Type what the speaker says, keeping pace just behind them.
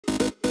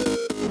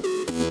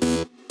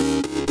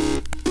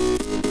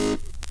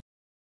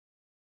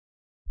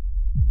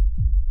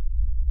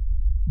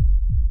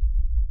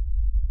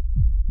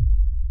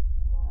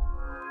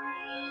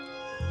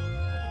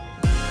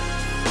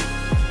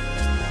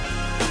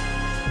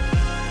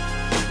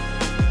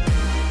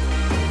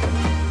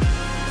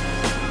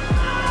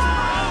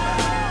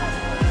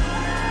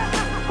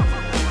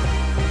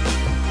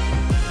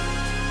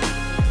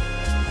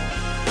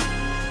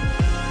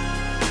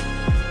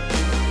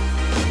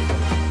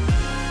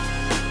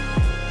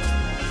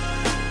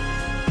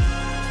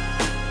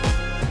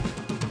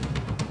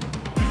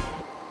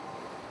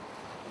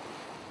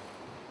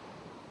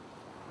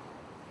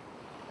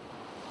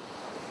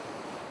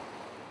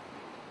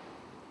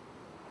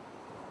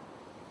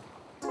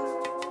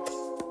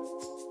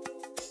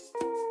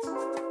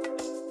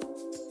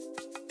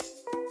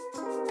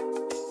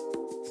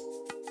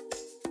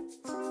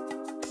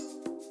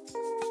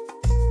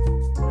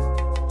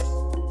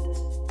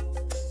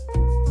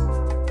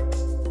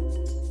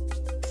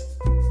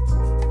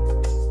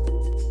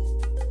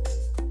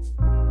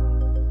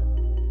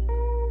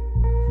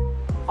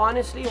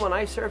honestly, when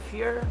I surf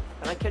here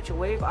and I catch a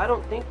wave, I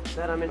don't think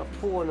that I'm in a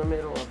pool in the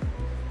middle of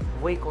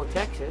Waco,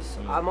 Texas.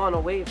 I'm on a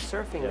wave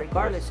surfing,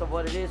 regardless of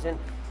what it is. And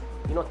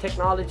you know,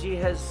 technology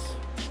has,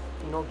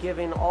 you know,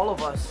 given all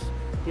of us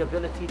the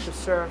ability to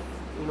surf,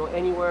 you know,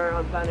 anywhere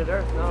on planet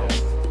Earth now.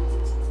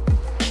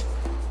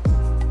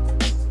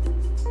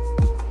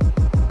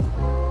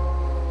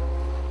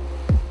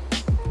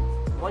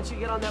 Once you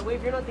get on that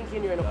wave, you're not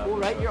thinking you're in a pool,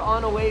 right? You're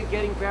on a wave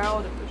getting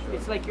barreled. Sure.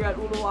 It's like you're at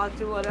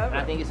Uluwatu, whatever. And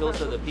I think it's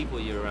also the people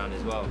you're around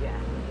as well.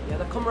 Yeah,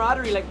 the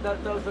camaraderie, like the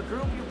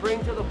group you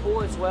bring to the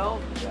pool as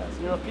well. Yes.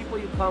 You know, people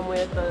you come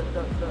with,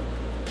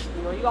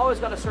 you know, you always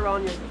got to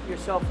surround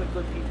yourself with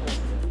good people.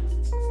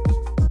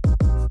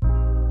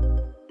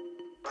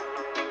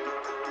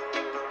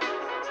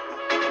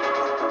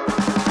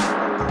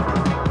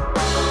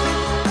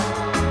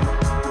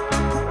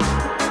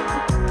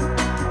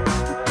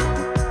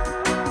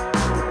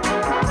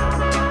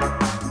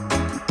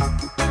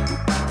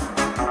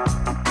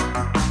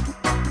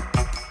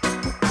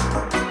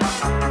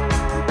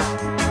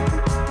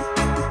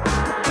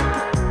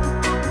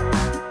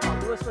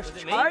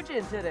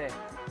 Today.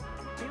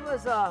 He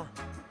was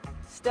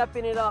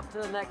stepping it up to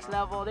the next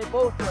level. They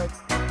both were.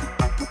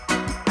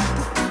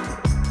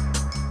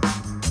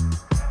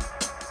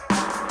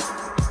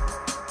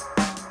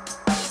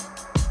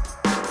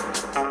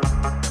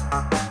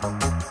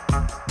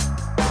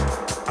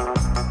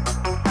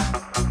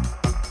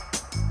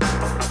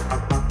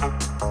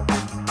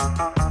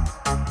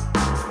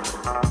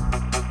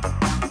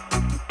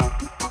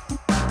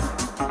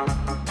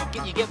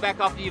 Back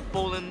after you've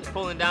fallen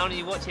down, and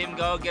you watch him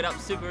go, get up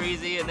super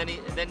easy, and then he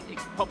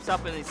pops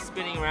up and he's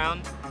spinning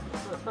around.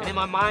 And in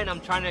my mind, I'm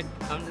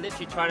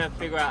literally trying to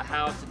figure out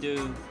how to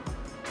do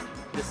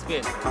the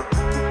spin.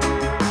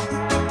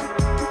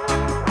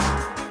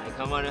 Like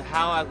I wonder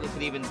how I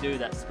could even do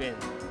that spin.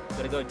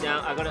 Gotta go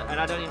down. And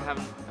I don't even have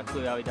a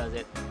clue how he does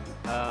it.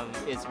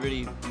 It's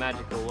really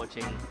magical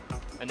watching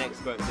an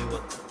expert do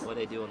what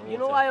they do on the water. You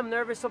know why I'm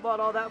nervous about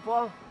all that,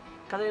 Paul?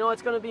 Because I know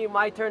it's gonna be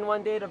my turn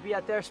one day to be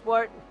at their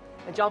sport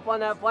and jump on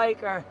that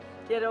bike or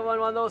get on one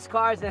of those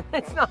cars, and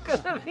it's not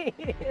gonna be.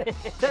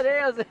 Today,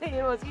 you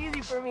know, it's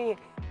easy for me.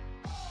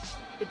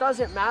 It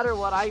doesn't matter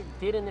what I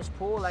did in this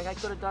pool. Like, I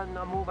could have done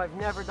a move I've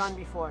never done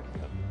before,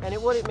 and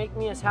it wouldn't make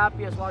me as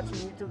happy as watching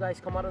you two guys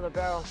come out of the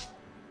barrel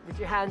with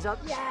your hands up.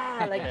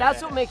 Yeah, like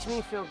that's what makes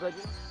me feel good.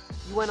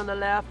 You went on the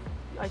left.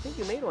 I think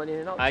you made one in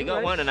and out. I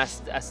got one, and I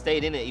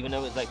stayed in it, even though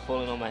it was like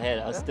falling on my head.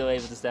 I was still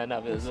able to stand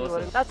up. It was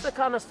awesome. That's the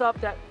kind of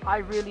stuff that I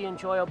really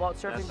enjoy about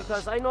surfing,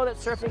 because I know that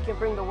surfing can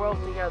bring the world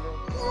together.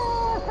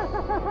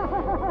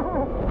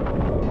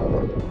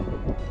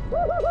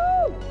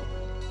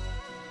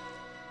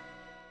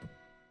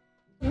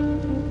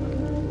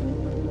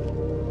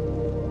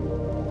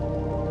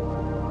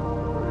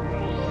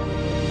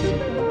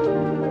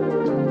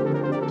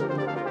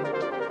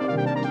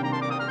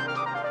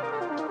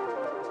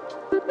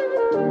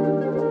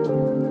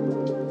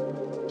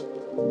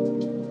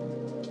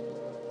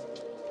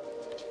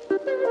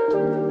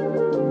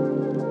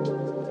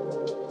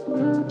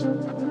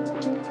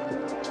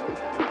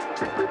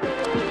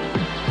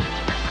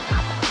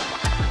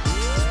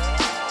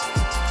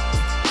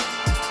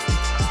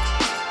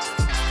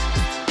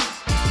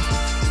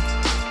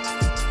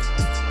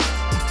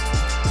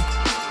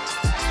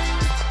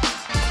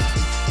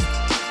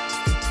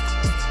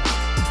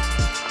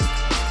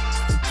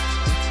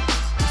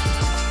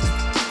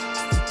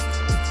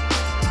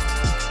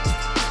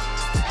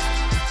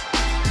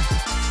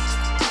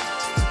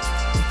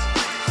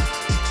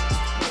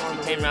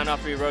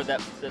 After he rode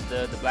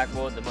the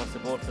blackboard, the monster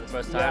board for the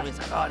first time, he's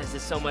like, oh, this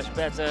is so much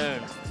better.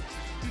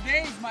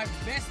 Today is my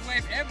best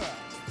wave ever.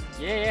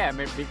 Yeah, I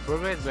made big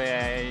progress, but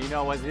you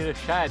know, I was a little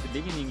shy at the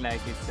beginning.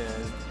 Like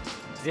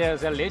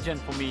there's a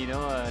legend for me, you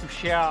know, to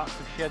share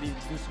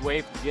this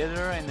wave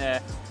together,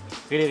 and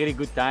really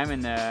good time,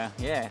 and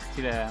yeah,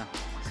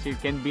 still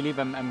can't believe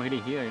I'm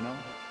really here, you know.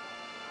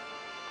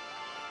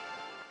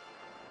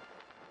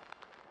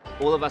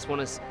 All of us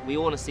we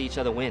all want to see each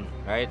other win,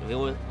 right? We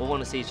all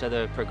want to see each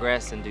other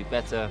progress and do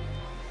better,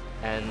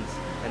 and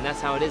that's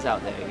how it is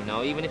out there, you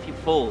know. Even if you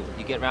fall,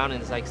 you get round and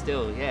it's like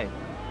still, yeah,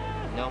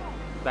 you know,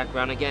 back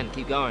round again,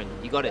 keep going,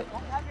 you got it.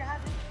 Have your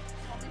hands in.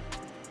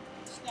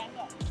 Stand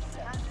up.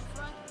 Hands in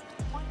front.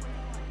 Point where you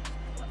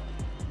want.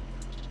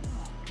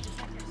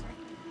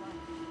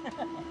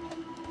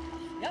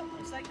 Yep,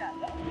 just like that.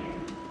 Yep.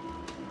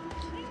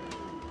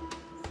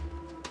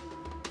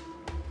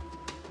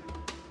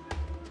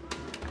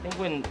 I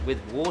think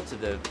with water,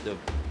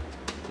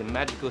 the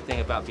magical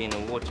thing about being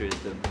in water is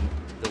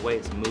the way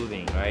it's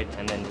moving, right?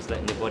 And then just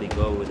letting your body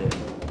go with it.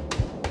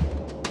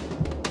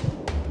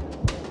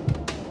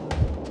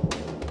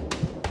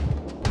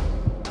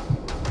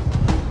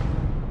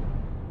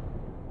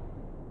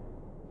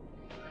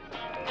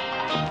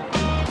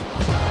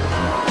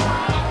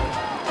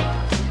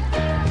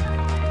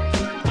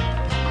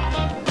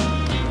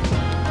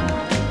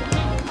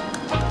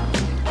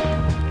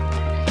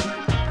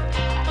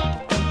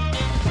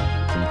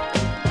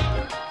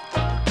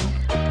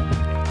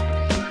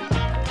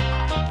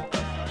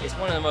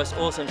 most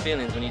awesome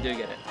feelings when you do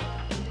get it.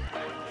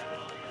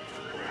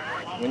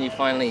 When you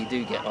finally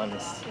do get one,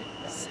 it's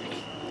sick.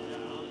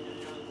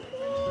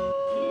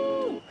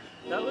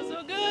 That was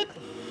so good!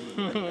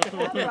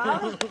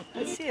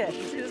 Let's see it.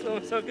 This one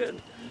was so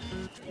good.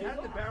 You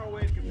had the barrel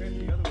weight compared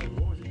to the other one.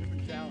 What was the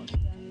different challenge?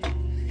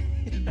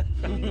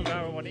 The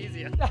barrel one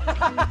easier.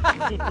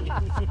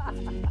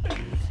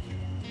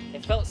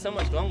 It felt so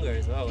much longer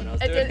as well when I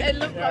was doing it. It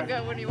looked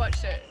longer when you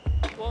watched it.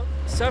 Well,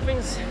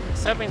 surfing's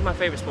my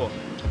favorite sport.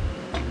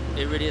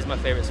 It really is my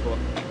favorite sport.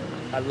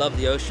 I love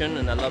the ocean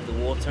and I love the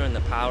water and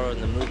the power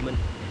and the movement,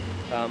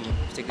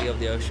 particularly of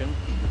the ocean.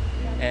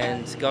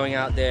 And going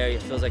out there,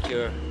 it feels like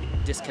you're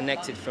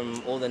disconnected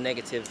from all the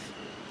negative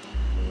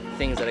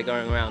things that are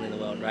going around in the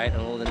world, right?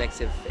 And all the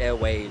negative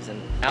airwaves.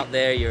 And out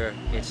there,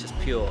 it's just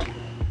pure.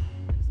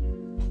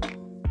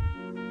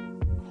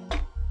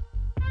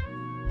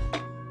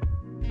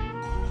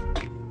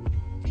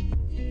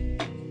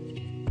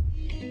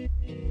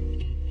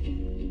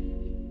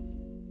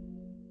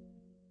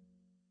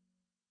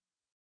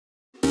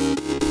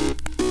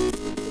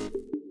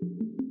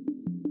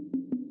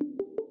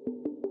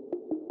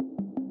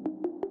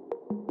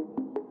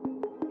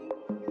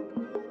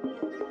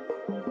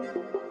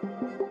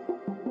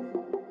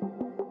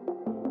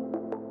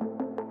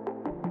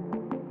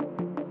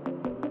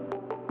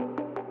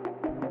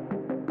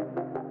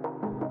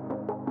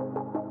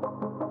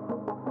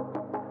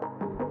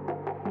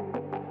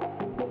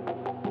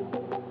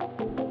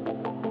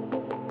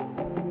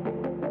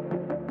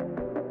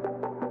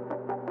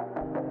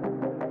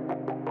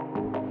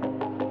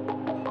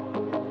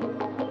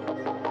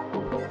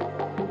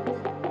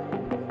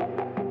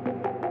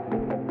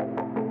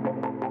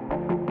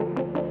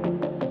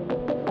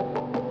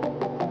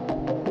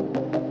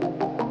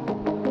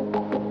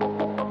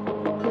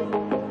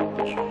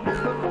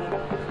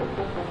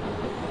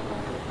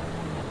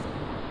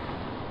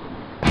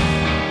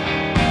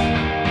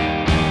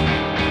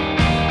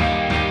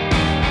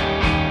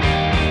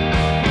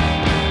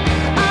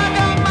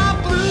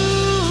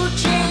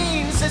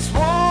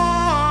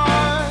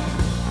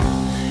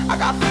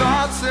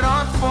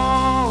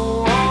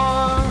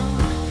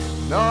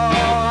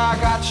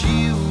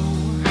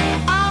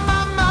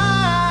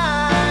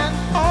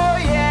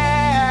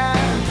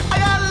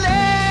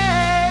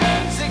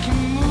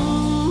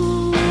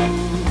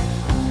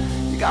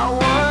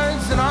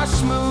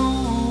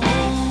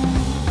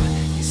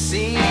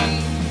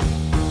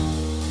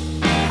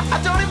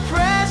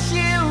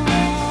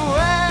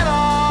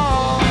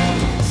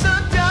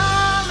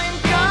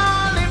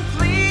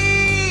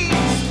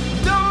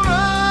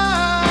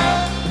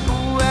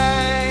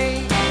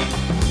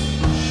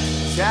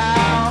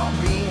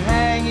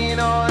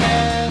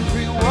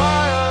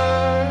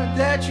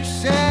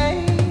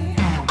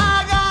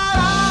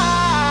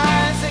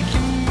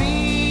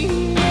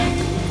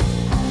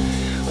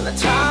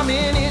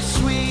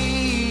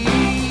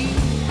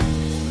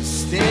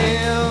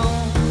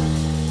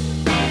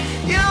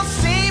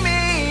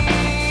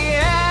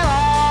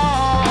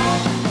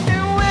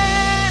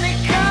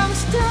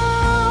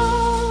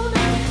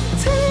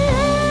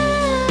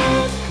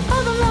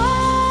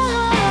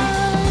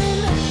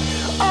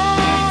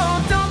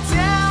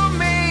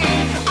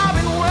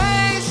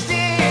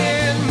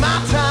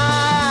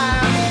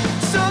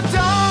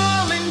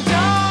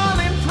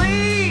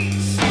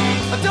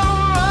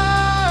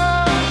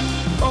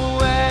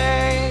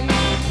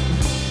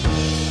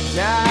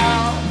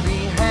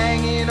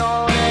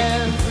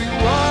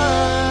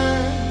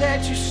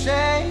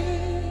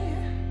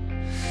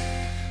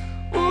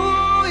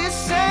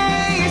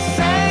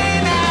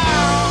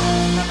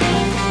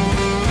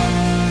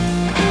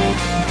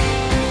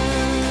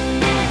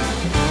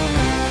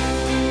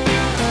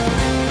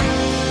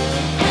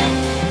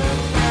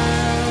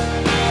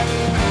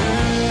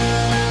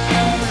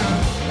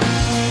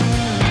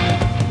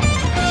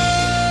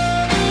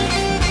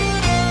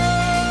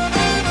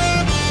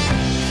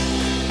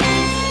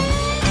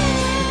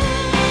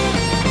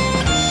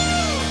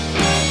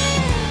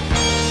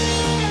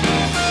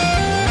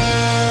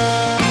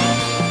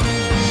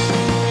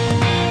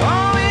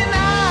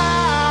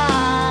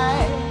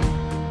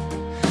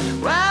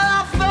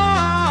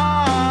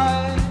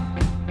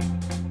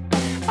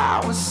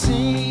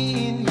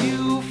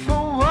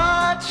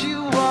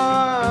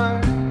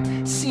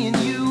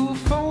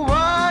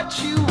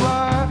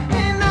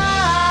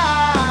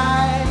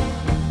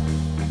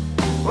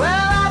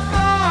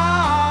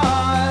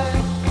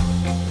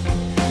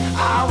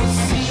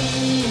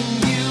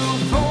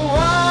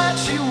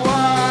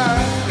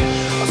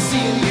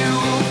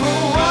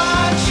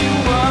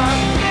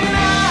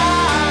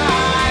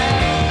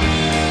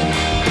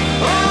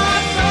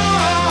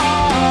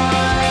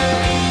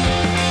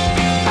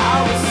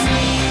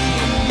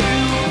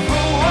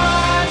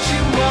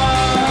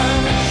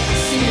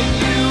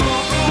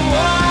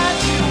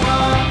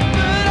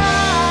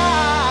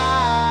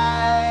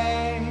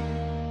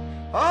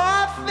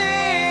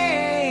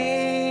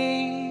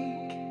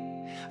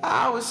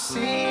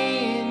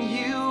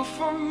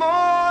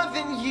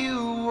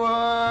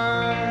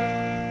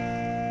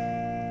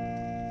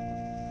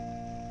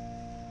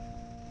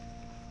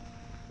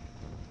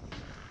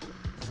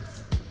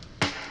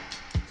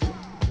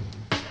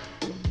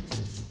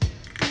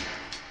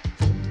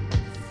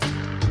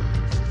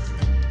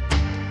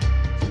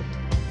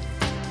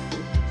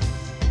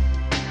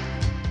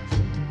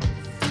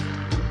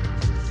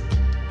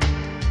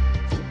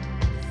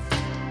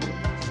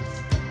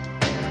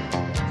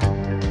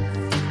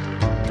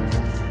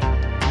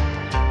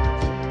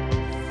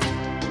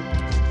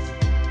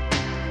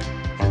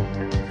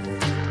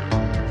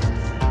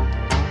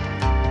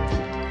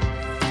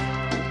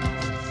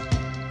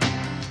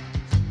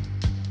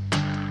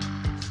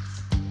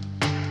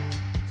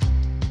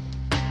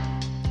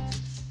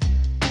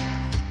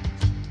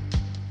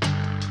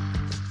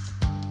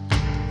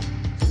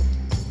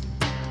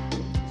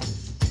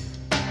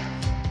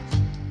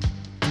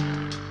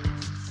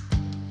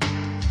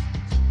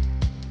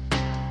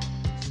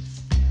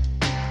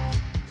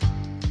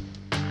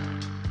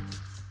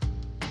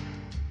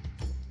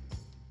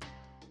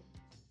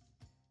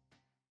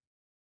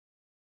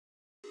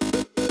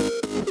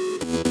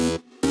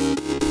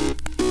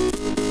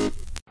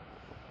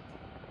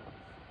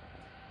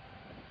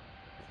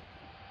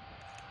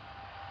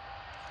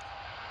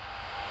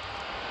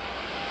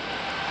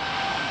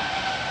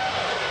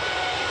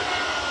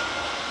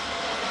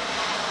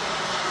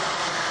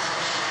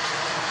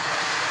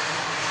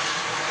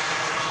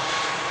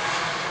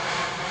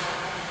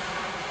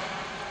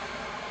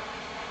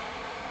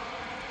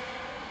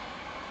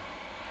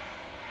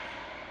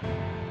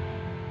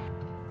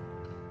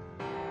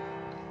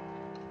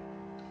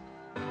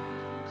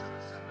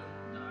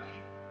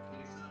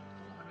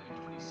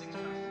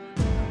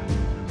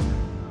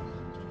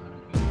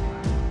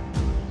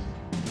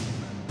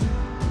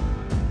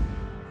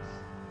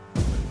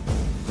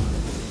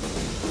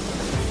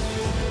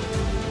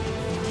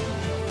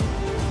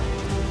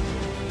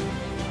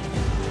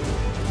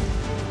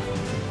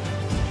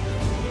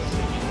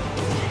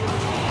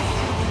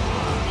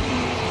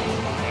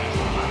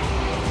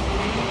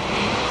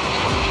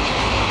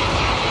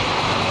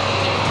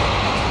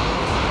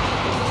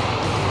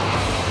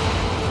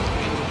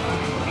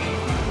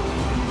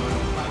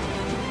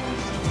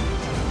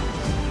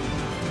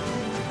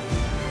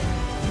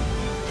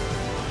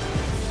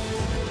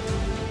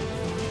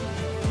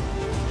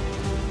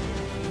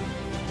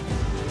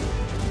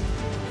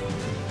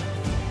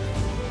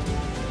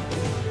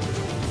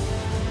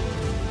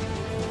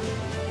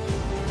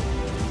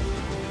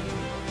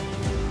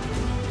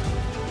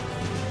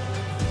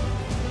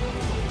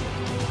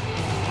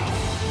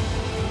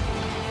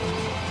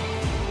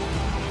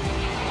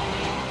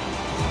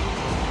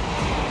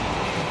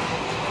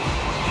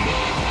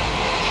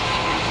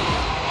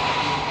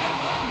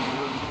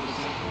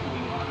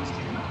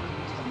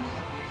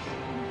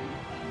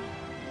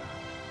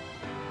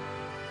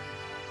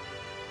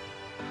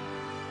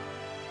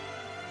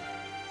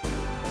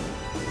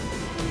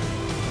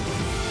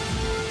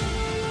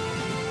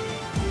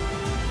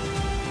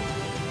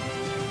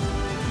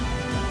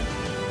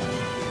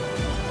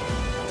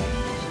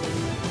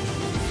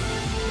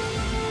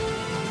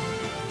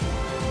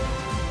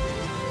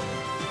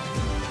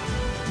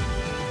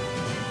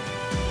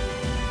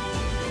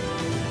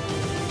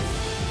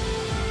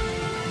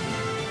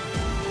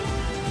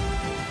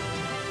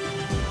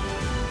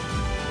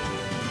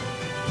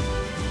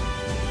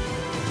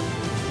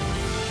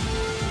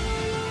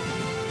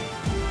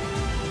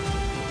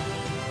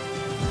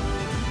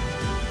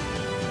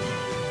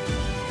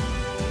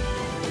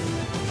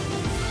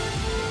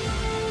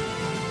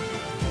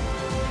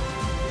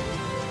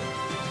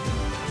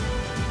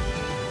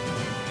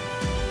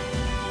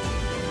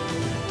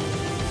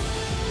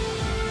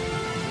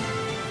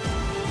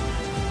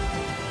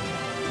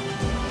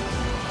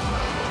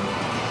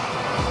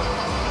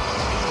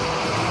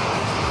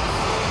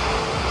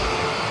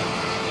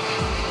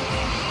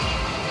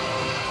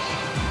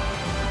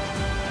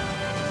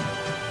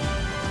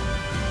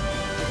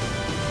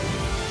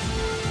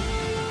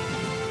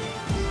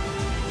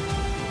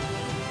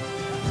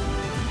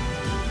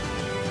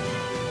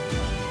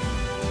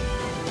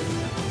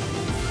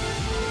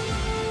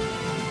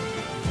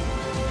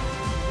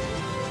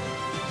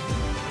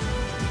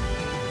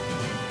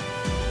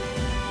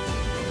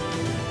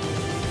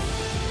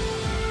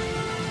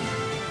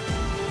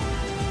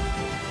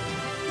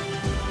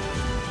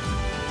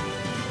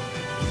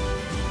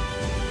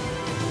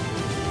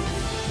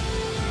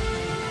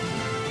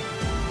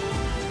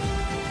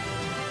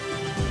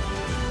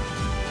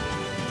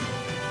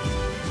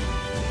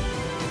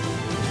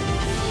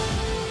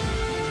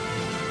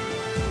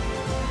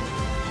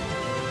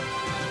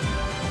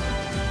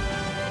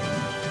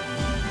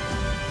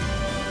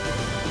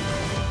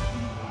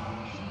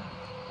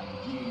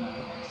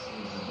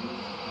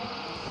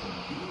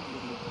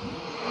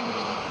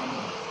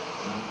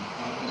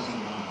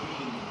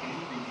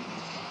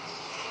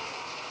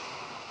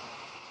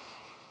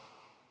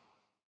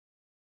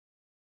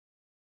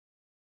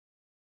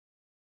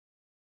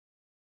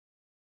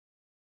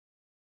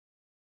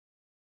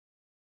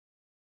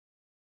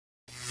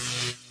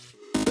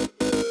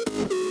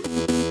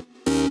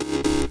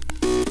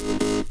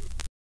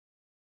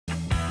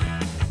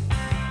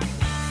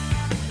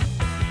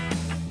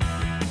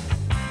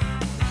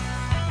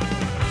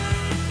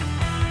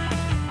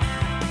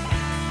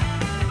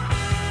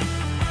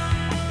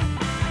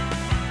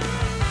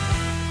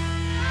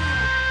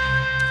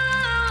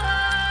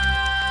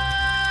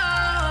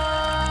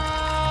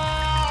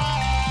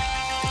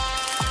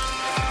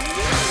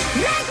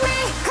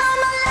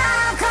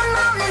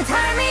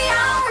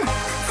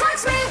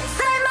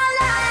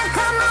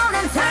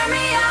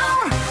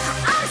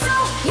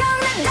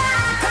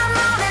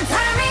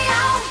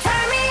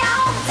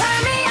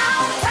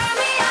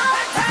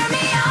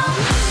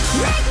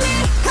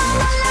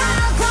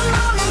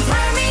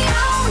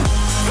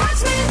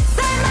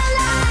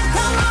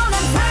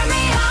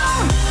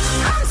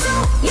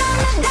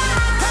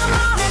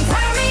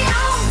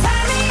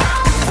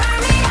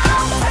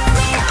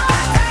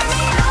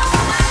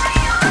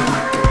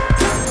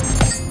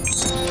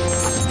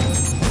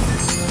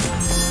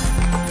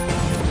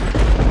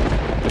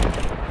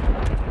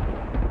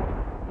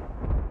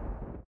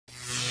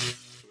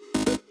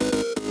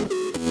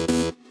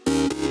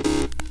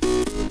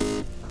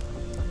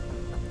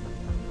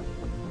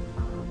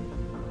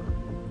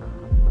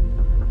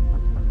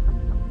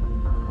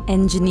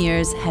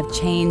 Engineers have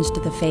changed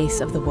the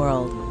face of the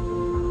world.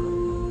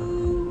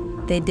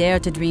 They dare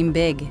to dream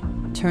big,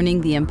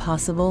 turning the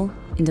impossible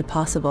into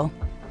possible.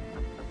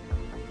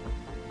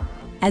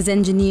 As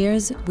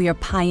engineers, we are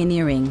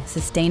pioneering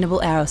sustainable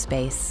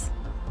aerospace.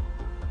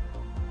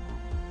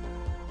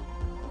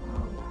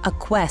 A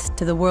quest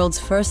to the world's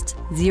first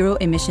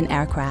zero-emission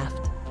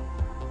aircraft.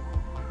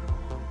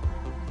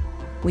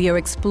 We are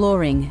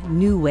exploring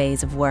new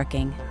ways of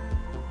working.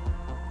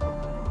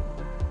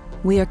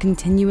 We are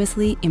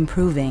continuously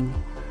improving,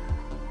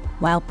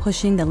 while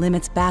pushing the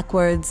limits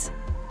backwards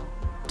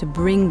to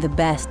bring the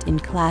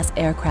best-in-class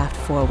aircraft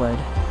forward.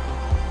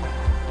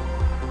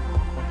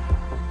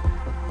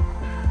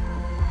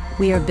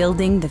 We are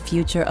building the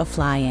future of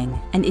flying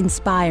and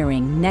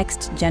inspiring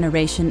next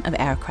generation of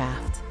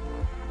aircraft.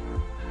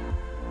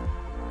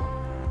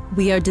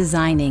 We are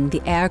designing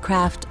the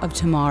aircraft of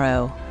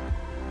tomorrow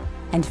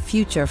and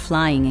future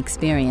flying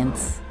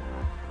experience.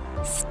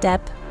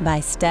 Step by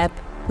step,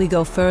 we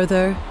go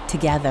further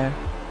together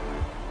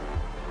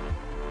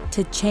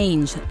to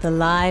change the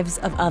lives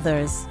of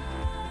others.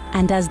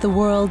 And as the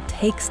world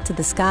takes to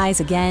the skies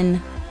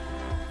again,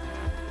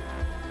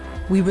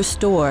 we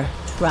restore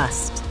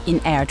trust in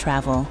air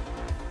travel.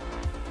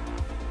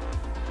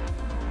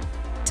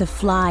 To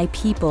fly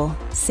people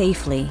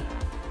safely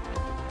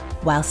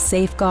while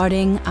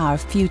safeguarding our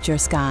future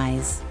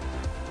skies.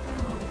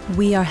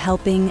 We are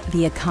helping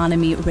the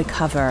economy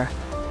recover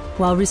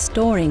while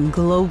restoring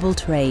global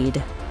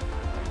trade.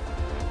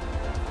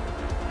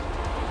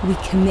 We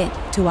commit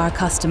to our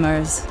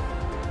customers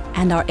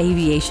and our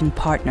aviation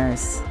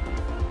partners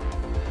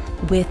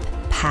with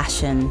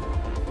passion,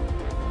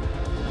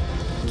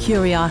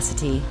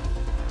 curiosity,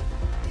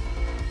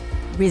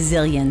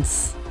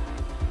 resilience,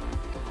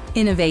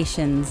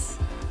 innovations.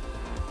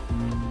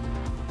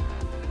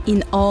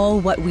 In all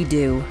what we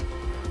do,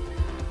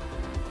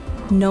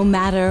 no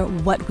matter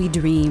what we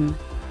dream,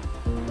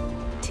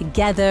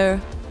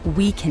 together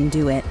we can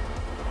do it.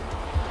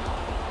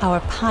 Our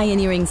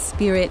pioneering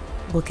spirit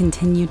will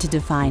continue to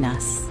define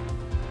us.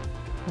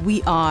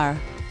 We are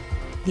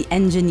the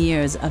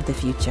engineers of the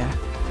future.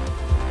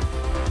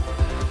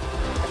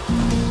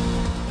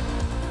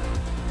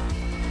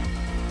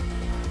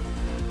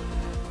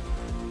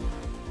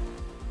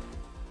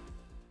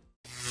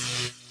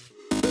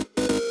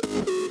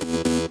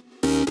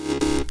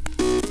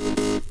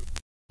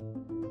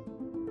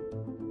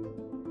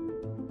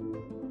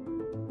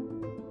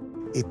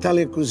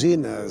 Italian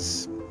cuisine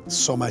has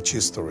so much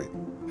history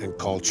and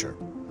culture.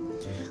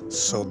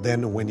 So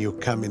then when you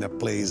come in a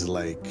place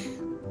like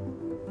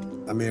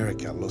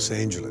America, Los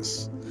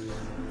Angeles,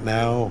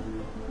 now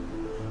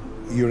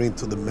you're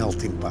into the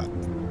melting pot.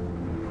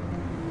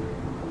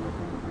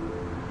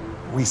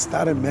 We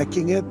started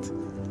making it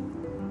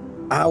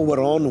our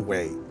own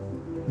way,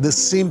 the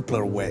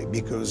simpler way,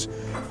 because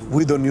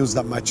we don't use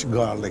that much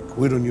garlic,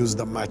 we don't use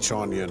that much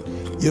onion.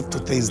 You have to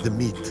taste the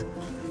meat.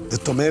 The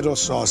tomato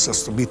sauce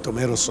has to be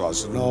tomato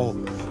sauce, no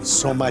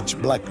so much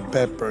black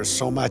pepper,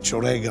 so much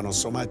oregano,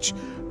 so much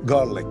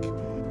garlic.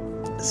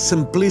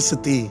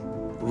 Simplicity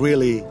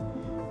really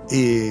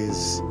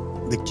is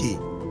the key.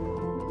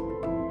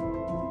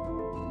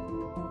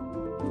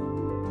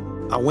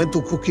 I went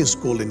to cooking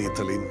school in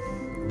Italy.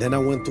 Then I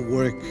went to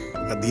work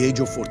at the age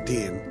of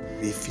 14.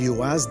 If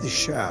you ask the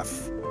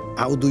chef,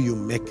 how do you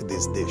make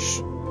this dish?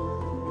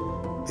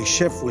 The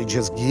chef will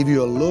just give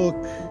you a look,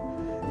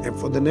 and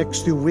for the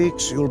next 2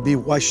 weeks, you'll be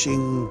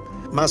washing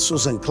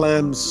mussels and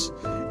clams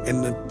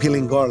and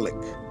peeling garlic,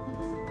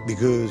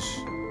 because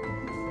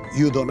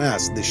you don't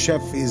ask. The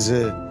chef is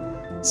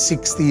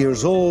 60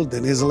 years old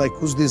and he's like,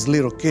 who's this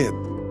little kid?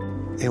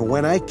 And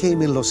when I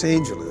came in Los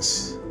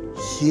Angeles,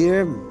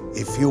 here,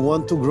 if you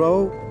want to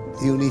grow,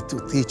 you need to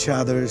teach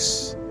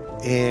others,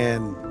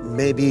 and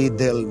maybe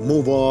they'll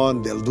move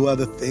on, they'll do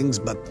other things,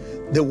 but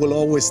they will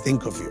always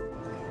think of you.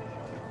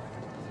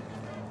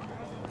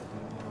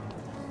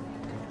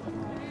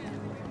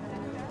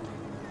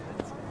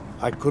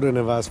 I couldn't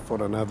have asked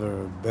for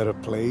another better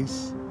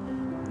place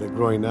than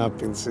growing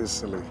up in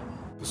Sicily,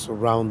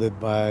 surrounded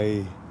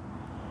by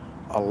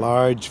a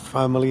large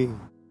family.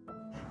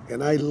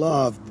 And I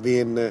loved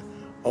being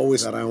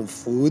always around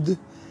food,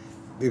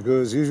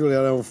 because usually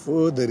around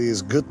food there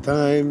is good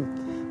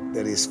time,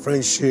 there is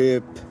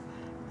friendship,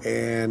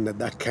 and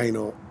that kind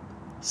of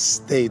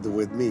stayed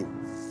with me.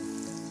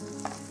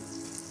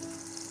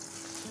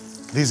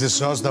 This is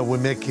sauce that we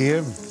make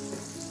here.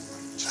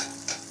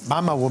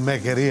 Mama will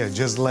make it here,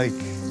 just like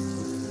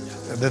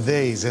the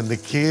days, and the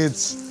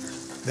kids,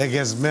 they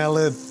can smell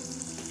it.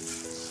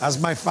 As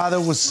my father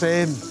was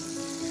saying,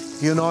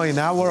 you know, in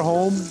our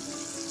home,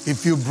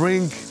 if you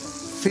bring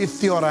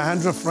 50 or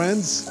 100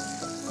 friends,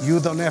 you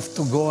don't have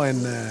to go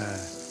and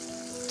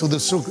to the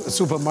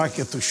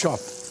supermarket to shop.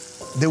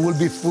 There will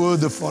be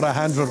food for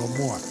 100 or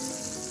more.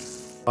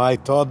 I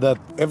thought that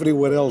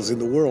everywhere else in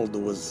the world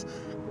was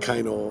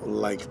kind of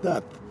like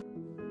that.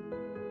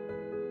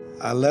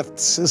 I left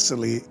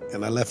Sicily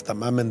and I left a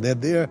mom and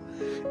dad there,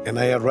 and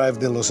I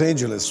arrived in Los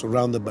Angeles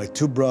surrounded by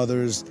 2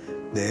 brothers,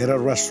 They had a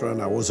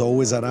restaurant. I was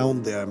always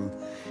around them.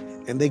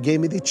 And they gave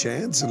me the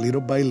chance,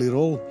 little by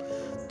little,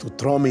 to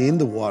throw me in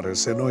the water.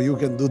 Say, no, you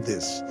can do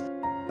this.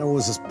 I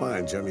was a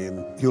sponge. I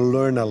mean, you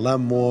learn a lot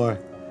more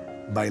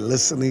by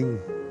listening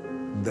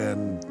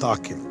than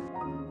talking.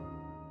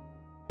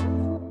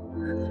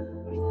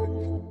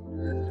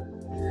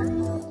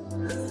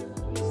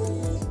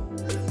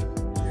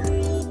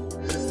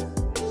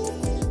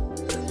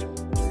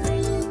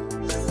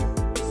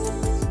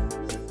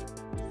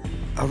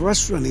 A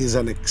restaurant is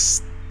an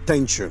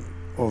extension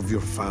of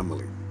your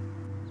family.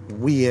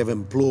 We have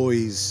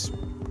employees,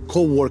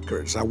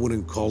 co-workers, I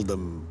wouldn't call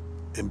them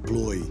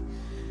employee,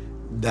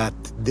 that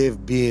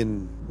they've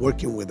been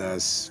working with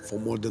us for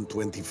more than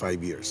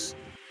 25 years.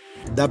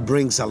 That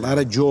brings a lot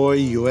of joy.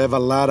 You have a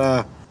lot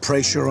of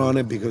pressure on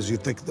it because you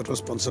take the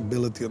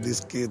responsibility of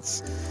these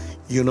kids.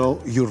 You know,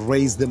 you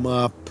raise them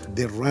up,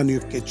 they run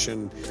your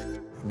kitchen.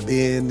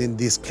 Being in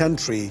this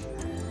country,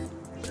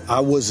 I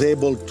was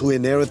able to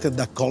inherit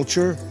the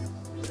culture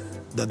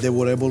that they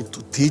were able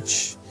to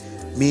teach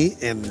me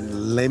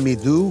and let me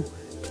do,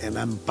 and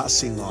I'm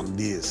passing on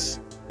this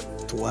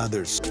to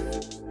others.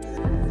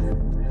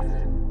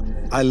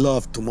 I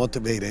love to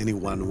motivate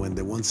anyone when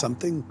they want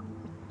something.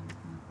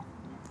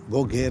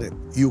 Go get it.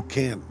 You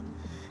can.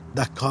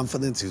 That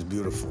confidence is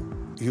beautiful.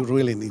 You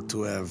really need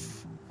to have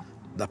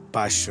the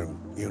passion,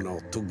 you know,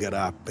 to get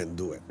up and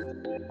do it.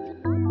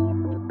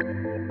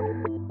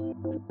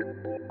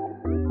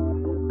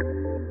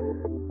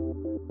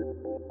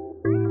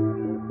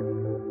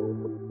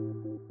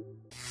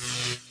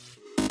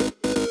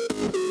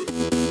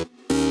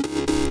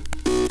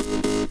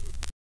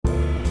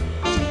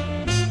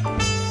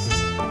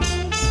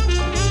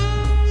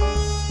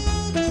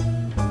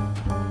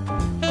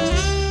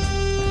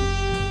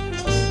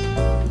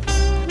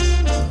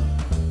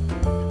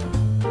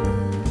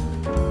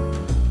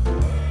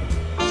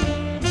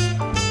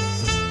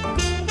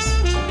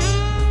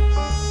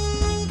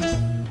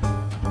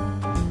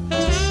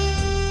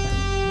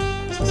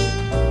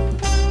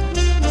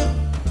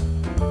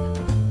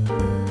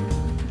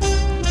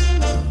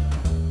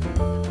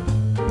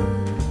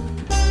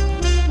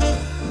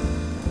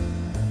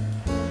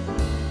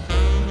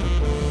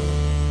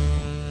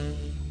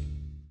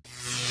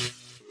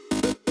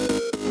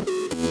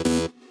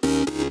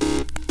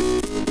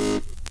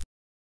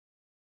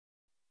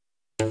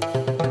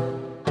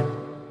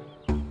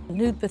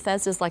 New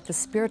Bethesda is like the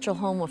spiritual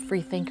home of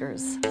free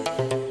thinkers.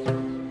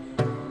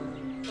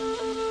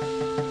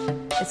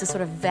 It's a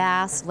sort of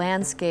vast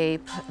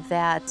landscape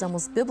that's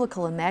almost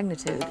biblical in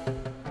magnitude.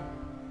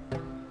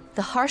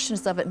 The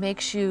harshness of it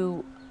makes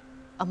you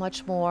a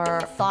much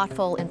more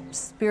thoughtful and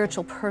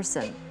spiritual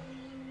person.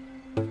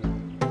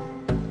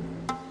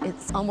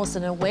 It's almost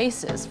an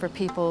oasis for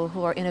people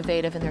who are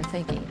innovative in their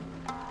thinking.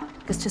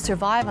 Because to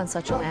survive on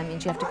such a land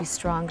means you have to be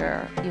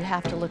stronger. You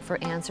have to look for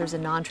answers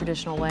in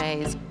non-traditional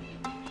ways.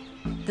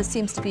 This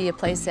seems to be a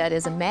place that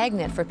is a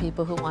magnet for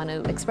people who want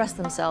to express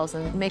themselves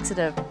and makes it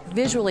a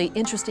visually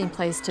interesting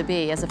place to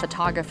be as a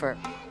photographer.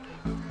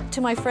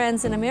 To my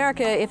friends in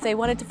America, if they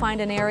wanted to find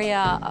an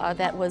area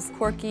that was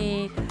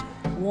quirky,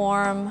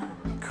 warm,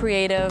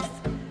 creative,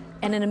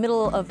 and in the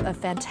middle of a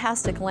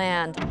fantastic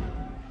land,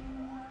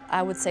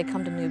 I would say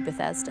come to New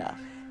Bethesda,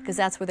 because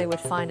that's where they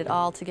would find it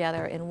all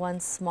together in one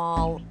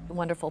small,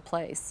 wonderful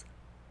place.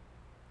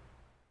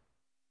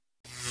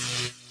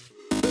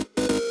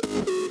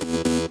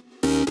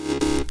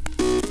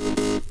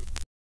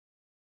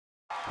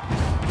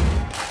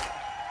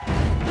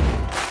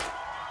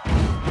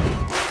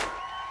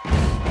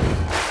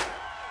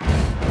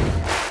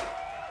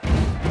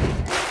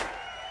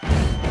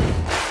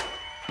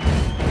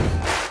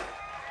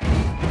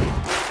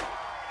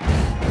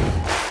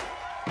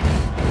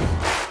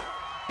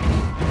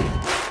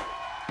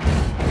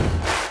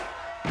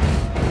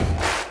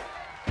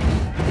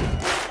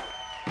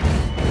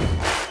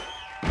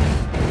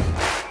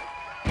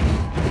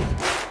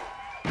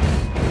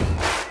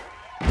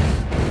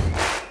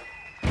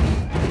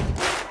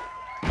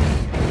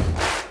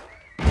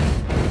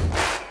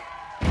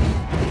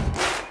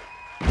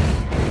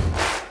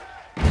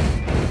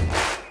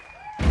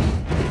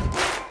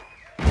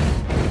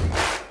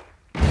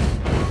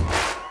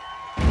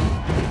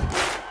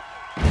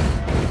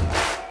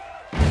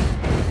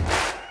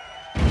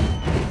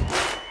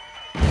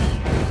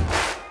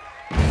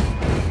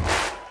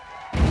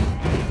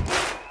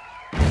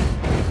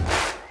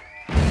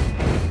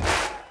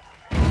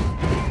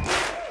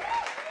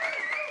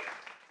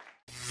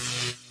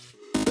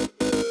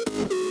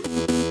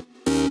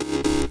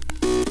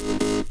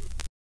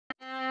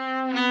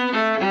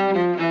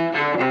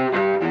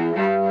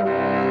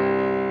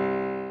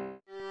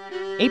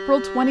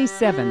 April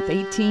 27,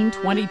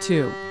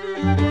 1822.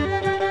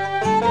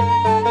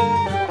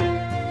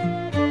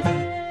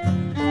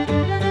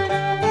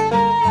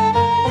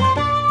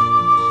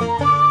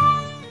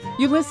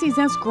 Ulysses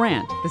S.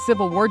 Grant, the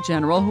Civil War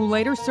general who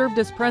later served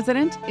as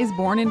president, is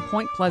born in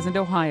Point Pleasant,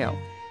 Ohio.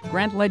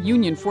 Grant led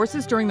Union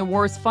forces during the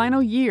war's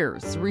final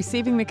years,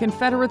 receiving the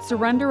Confederate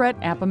surrender at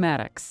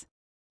Appomattox.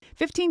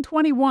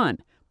 1521,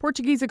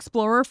 Portuguese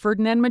explorer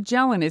Ferdinand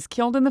Magellan is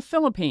killed in the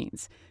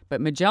Philippines, but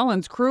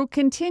Magellan's crew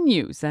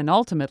continues and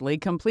ultimately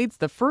completes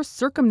the first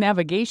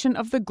circumnavigation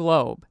of the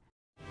globe.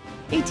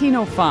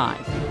 1805.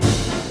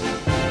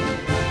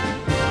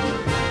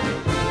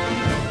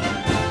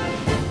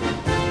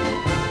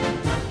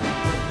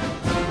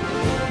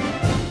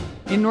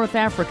 In North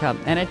Africa,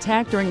 an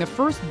attack during the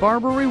First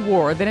Barbary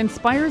War that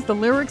inspires the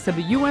lyrics of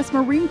the U.S.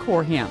 Marine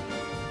Corps hymn.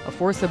 A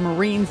force of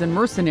Marines and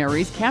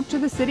mercenaries capture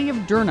the city of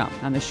Derna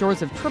on the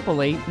shores of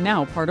Tripoli,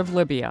 now part of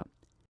Libya.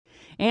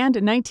 And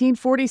in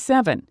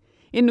 1947,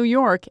 in New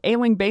York,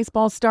 ailing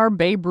baseball star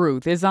Babe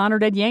Ruth is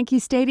honored at Yankee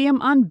Stadium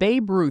on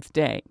Babe Ruth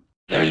Day.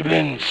 There's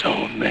been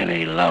so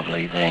many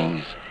lovely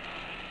things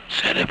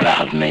said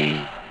about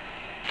me,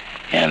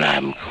 and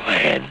I'm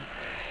glad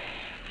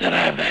that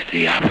I've had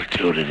the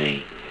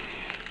opportunity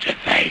to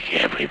thank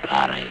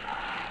everybody.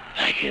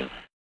 Thank you.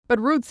 But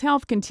Ruth's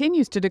health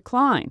continues to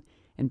decline,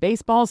 and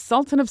baseball's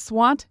Sultan of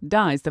Swat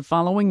dies the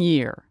following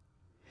year.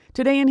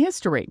 Today in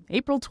history,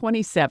 April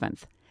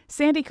 27th.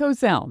 Sandy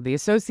Kozel, The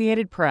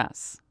Associated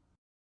Press.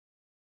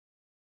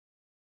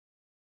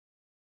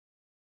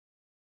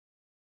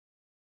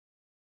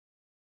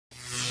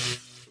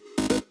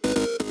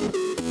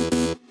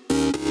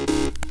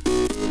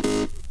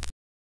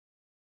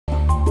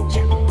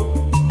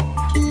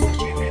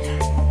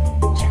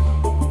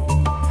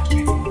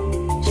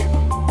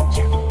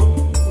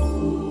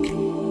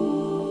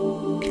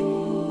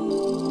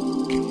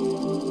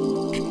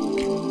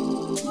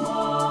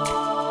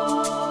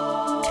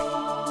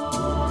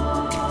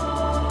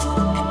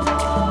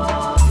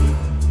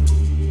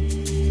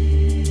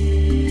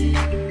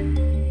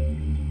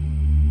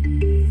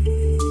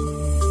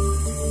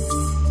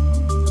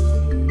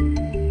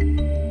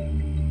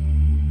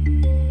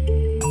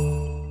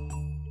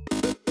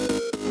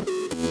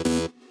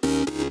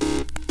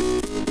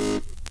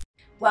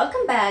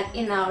 Welcome back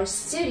in our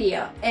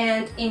studio,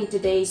 and in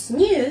today's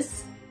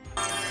news,